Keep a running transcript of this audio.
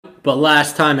but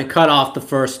last time it cut off the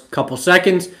first couple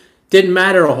seconds. Didn't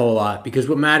matter a whole lot because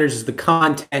what matters is the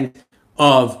content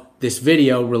of this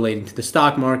video relating to the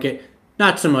stock market,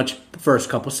 not so much the first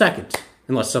couple seconds,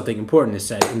 unless something important is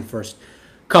said in the first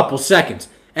couple seconds.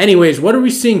 Anyways, what are we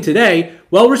seeing today?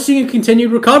 Well, we're seeing a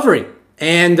continued recovery,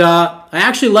 and I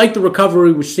actually like the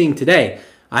recovery we're seeing today.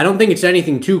 I don't think it's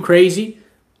anything too crazy.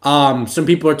 Some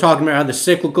people are talking about how the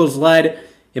cyclicals led.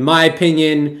 In my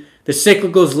opinion, the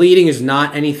cyclicals leading is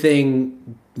not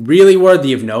anything really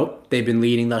worthy of note. They've been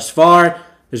leading thus far.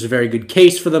 There's a very good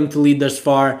case for them to lead thus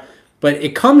far. But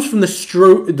it comes from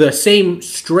the same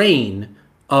strain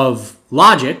of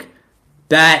logic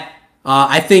that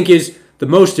I think is the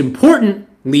most important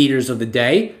leaders of the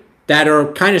day that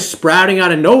are kind of sprouting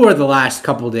out of nowhere the last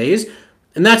couple of days.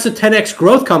 And that's the 10X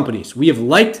growth companies. We have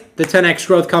liked the 10X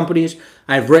growth companies.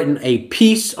 I've written a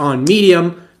piece on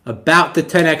Medium about the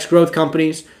 10X growth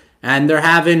companies. And they're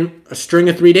having a string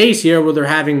of 3 days here where they're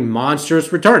having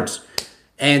monstrous returns.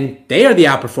 And they are the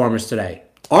outperformers today.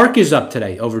 ARK is up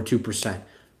today, over 2%.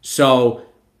 So,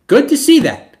 good to see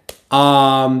that.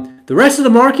 The rest of the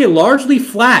market largely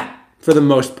flat for the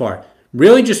most part.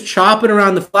 Really just chopping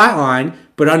around the flat line.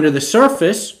 But under the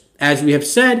surface, as we have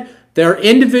said, there are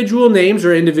individual names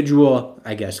or individual,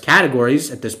 I guess,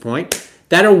 categories at this point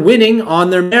that are winning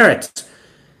on their merits.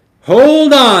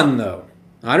 Hold on, though.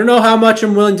 I don't know how much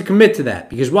I'm willing to commit to that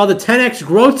because while the 10X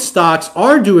growth stocks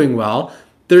are doing well,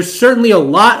 there's certainly a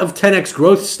lot of 10X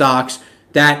growth stocks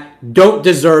that don't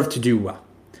deserve to do well.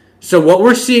 So what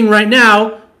we're seeing right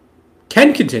now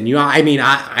can continue. I mean,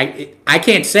 I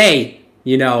can't say,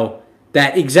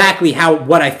 that exactly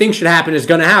what I think should happen is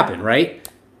going to happen, right?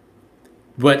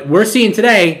 What we're seeing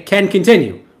today can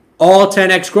continue. All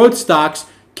 10X growth stocks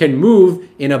can move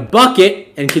in a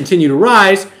bucket and continue to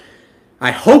rise.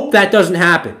 I hope that doesn't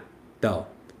happen, though.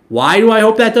 Why do I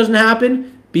hope that doesn't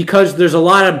happen? Because there's a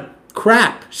lot of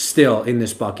crap still in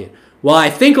this bucket. While I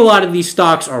think a lot of these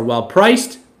stocks are well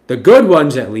priced, the good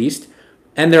ones at least,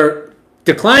 and they're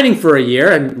declining for a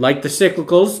year, and like the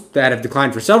cyclicals that have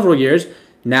declined for several years,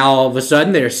 now all of a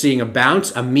sudden they're seeing a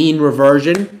bounce, a mean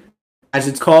reversion, as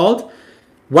it's called.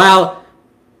 While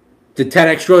the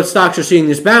 10X growth stocks are seeing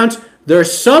this bounce, there are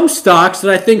some stocks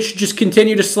that I think should just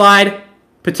continue to slide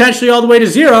potentially all the way to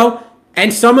zero,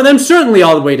 and some of them certainly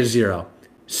all the way to zero.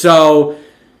 So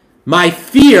my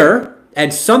fear,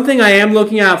 and something I am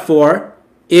looking out for,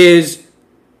 is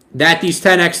that these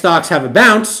 10X stocks have a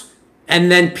bounce, and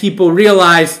then people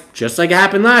realize, just like it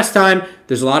happened last time,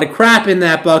 there's a lot of crap in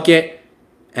that bucket,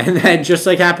 and then just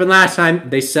like happened last time,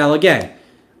 they sell again.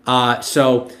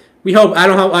 So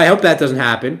I hope that doesn't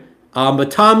happen. But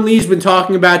Tom Lee's been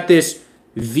talking about this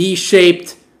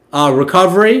V-shaped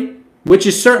recovery, which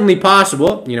is certainly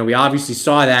possible. We obviously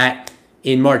saw that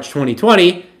in March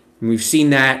 2020, and we've seen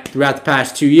that throughout the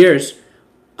past 2 years.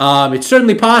 It's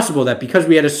certainly possible that because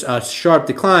we had a sharp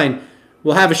decline,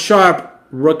 we'll have a sharp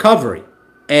recovery.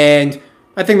 And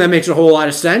I think that makes a whole lot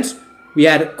of sense. We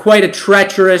had quite a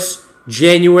treacherous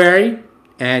January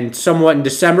and somewhat in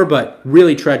December, but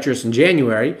really treacherous in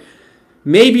January.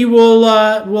 Maybe we'll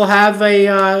have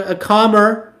a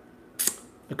calmer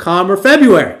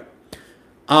February.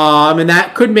 And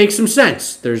that could make some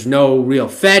sense. There's no real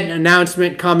Fed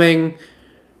announcement coming,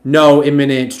 no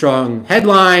imminent strong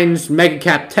headlines. Mega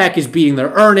cap tech is beating their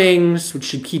earnings, which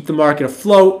should keep the market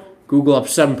afloat. Google up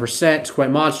 7%. It's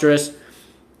quite monstrous.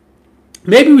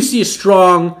 Maybe we see a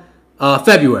strong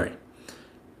February.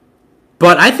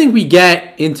 But I think we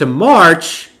get into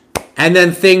March, and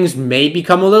then things may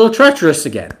become a little treacherous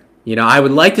again. I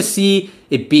would like to see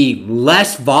it be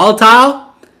less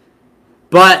volatile.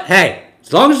 But, hey,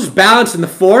 as long as there's balance in the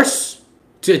force,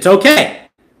 it's okay.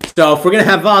 So if we're going to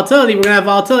have volatility, we're going to have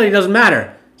volatility. It doesn't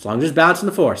matter. As long as there's balance in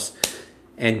the force.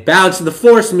 And balance in the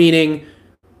force meaning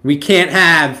we can't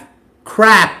have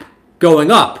crap going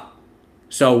up.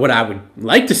 So what I would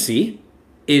like to see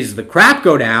is the crap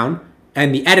go down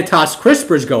and the Editas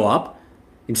CRISPRs go up.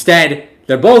 Instead,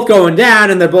 they're both going down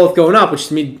and they're both going up, which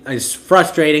to me is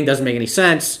frustrating, doesn't make any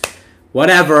sense.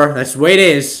 Whatever, that's the way it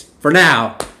is for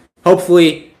now.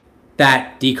 Hopefully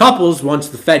that decouples once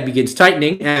the Fed begins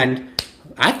tightening, and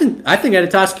I think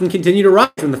Editas can continue to rise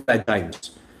when the Fed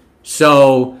tightens.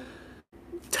 So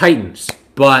tightens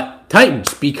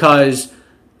because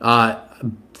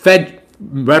Fed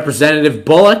Representative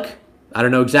Bullock, I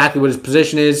don't know exactly what his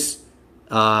position is.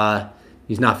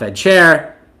 He's not Fed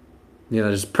chair.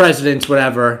 There's presidents,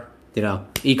 whatever.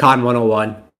 Econ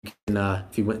 101.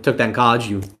 If you took that in college,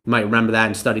 you might remember that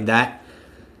and studied that.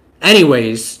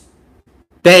 Anyways,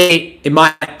 they, in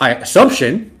my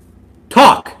assumption,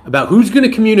 talk about who's going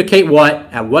to communicate what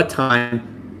at what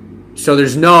time So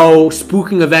there's no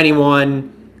spooking of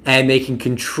anyone, and they can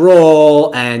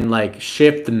control and like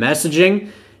shift the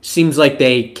messaging. Seems like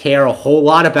they care a whole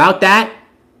lot about that.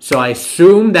 So I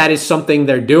assume that is something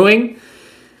they're doing.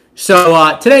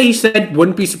 So today he said,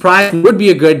 wouldn't be surprised, would be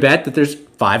a good bet that there's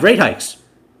 5 rate hikes.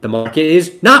 The market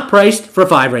is not priced for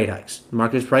 5 rate hikes. The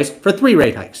market is priced for 3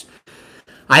 rate hikes.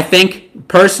 I think,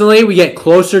 personally, we get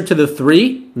closer to the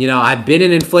 3. You know, I've been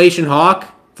an inflation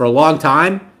hawk for a long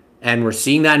time, and we're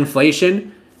seeing that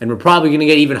inflation, and we're probably going to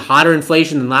get even hotter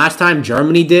inflation than last time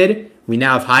Germany did. We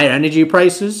now have higher energy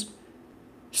prices.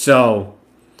 So,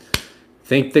 I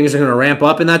think things are going to ramp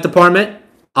up in that department.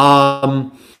 But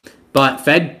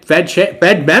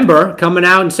Fed member coming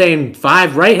out and saying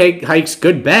 5 rate hikes,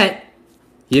 good bet.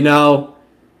 You know,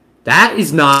 that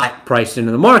is not priced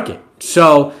into the market.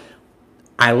 So,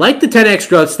 I like the 10x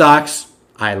growth stocks.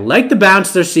 I like the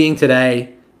bounce they're seeing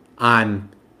today. I'm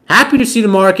happy to see the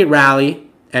market rally,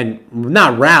 and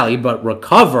not rally, but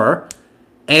recover.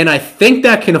 And I think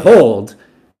that can hold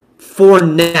for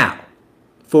now.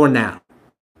 For now.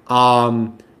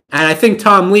 And I think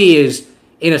Tom Lee is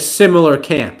in a similar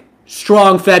camp.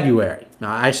 Strong February.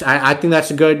 Now, I think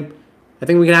that's a good, I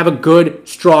think we can have a good,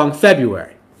 strong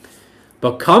February.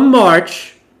 But come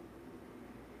March,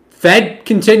 Fed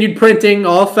continued printing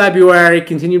all February,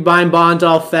 continued buying bonds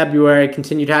all February,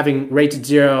 continued having rates at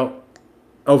 0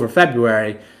 over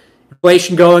February.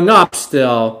 Inflation going up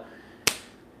still.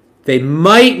 They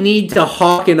might need to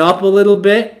hawken up a little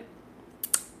bit,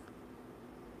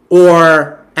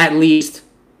 or at least,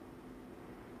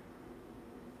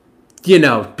 you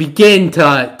know, begin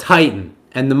to tighten.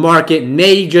 And the market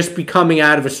may just be coming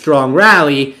out of a strong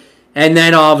rally, and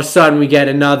then all of a sudden we get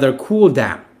another cool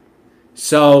down.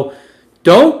 So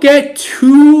don't get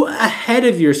too ahead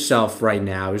of yourself right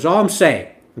now, is all I'm saying,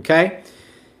 okay?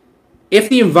 If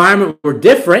the environment were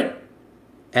different,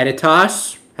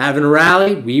 Editas having a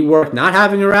rally, WeWork not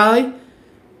having a rally,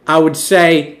 I would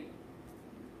say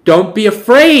don't be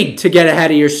afraid to get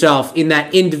ahead of yourself in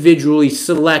that individually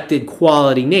selected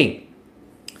quality name.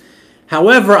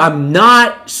 However, I'm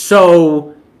not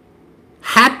so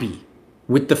happy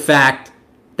with the fact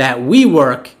that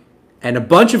WeWork and a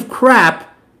bunch of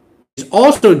crap is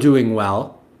also doing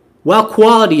well, while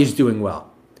quality is doing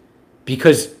well.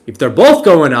 Because if they're both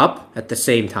going up at the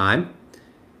same time,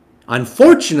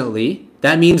 unfortunately,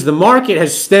 that means the market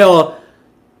has still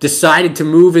decided to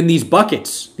move in these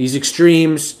buckets, these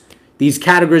extremes, these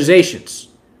categorizations.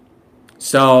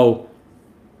 So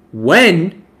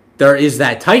when there is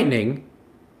that tightening,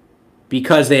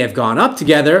 because they have gone up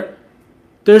together,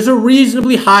 there's a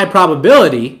reasonably high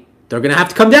probability they're going to have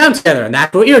to come down together. And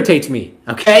that's what irritates me.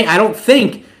 Okay? I don't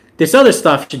think this other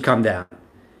stuff should come down.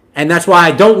 And that's why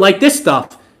I don't like this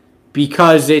stuff,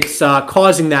 because it's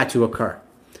causing that to occur.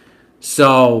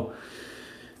 So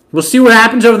we'll see what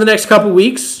happens over the next couple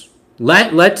weeks.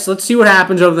 Let's see what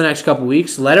happens over the next couple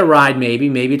weeks. Let it ride maybe.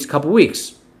 Maybe it's a couple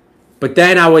weeks. But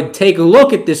then I would take a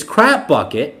look at this crap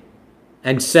bucket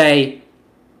and say,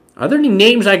 are there any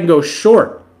names I can go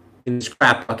short in this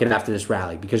crap bucket after this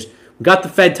rally? Because we got the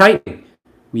Fed tightening.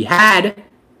 We had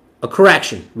a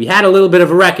correction. We had a little bit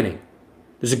of a reckoning.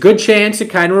 There's a good chance it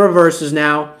kind of reverses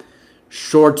now.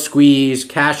 Short squeeze,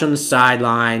 cash on the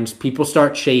sidelines, people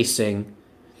start chasing.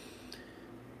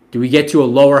 Do we get to a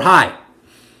lower high?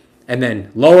 And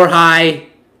then lower high,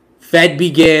 Fed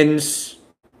begins.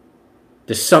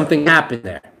 Does something happen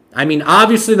there? I mean,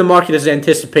 obviously the market is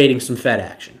anticipating some Fed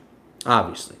action.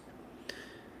 Obviously.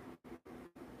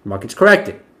 The market's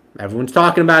corrected. Everyone's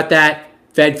talking about that.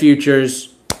 Fed futures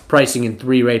pricing in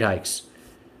 3 rate hikes.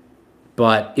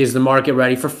 But is the market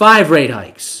ready for 5 rate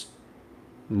hikes?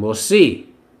 We'll see.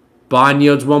 Bond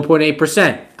yields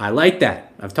 1.8%. I like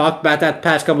that. I've talked about that the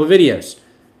past couple of videos.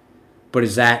 But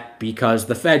is that because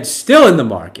the Fed's still in the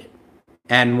market?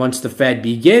 And once the Fed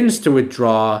begins to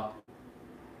withdraw,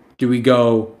 do we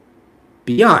go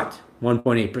beyond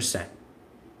 1.8%?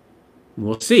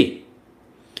 We'll see.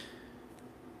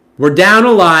 We're down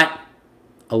a lot.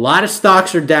 A lot of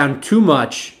stocks are down too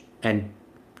much and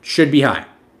should be high.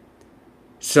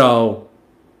 So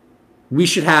we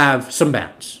should have some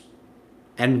bounce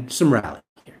and some rally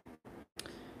here.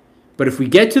 But if we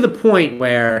get to the point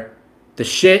where the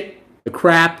shit, the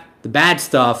crap, the bad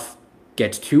stuff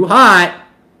gets too hot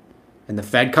and the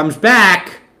Fed comes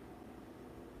back,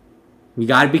 we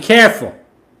got to be careful.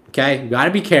 Okay? We got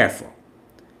to be careful.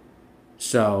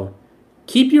 So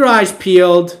keep your eyes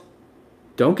peeled.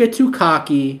 Don't get too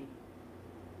cocky.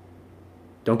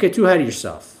 Don't get too ahead of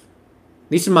yourself.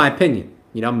 At least in my opinion.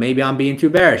 You know, maybe I'm being too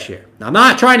bearish here. Now, I'm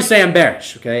not trying to say I'm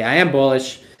bearish, okay? I am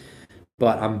bullish.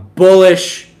 But I'm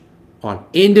bullish on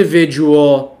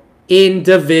individual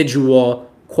individual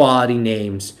quality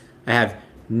names. I have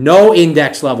no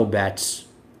index level bets.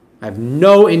 I have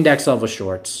no index level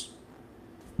shorts.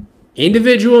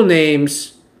 Individual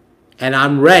names, and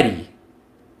I'm ready.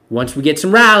 Once we get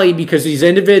some rally, because these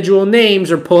individual names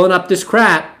are pulling up this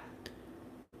crap,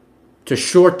 to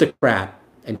short the crap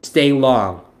and stay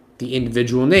long the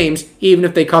individual names, even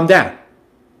if they come down.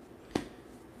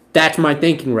 That's my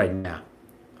thinking right now.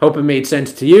 Hope it made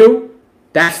sense to you.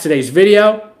 That's today's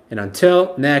video. And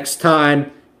until next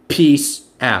time, peace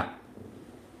out.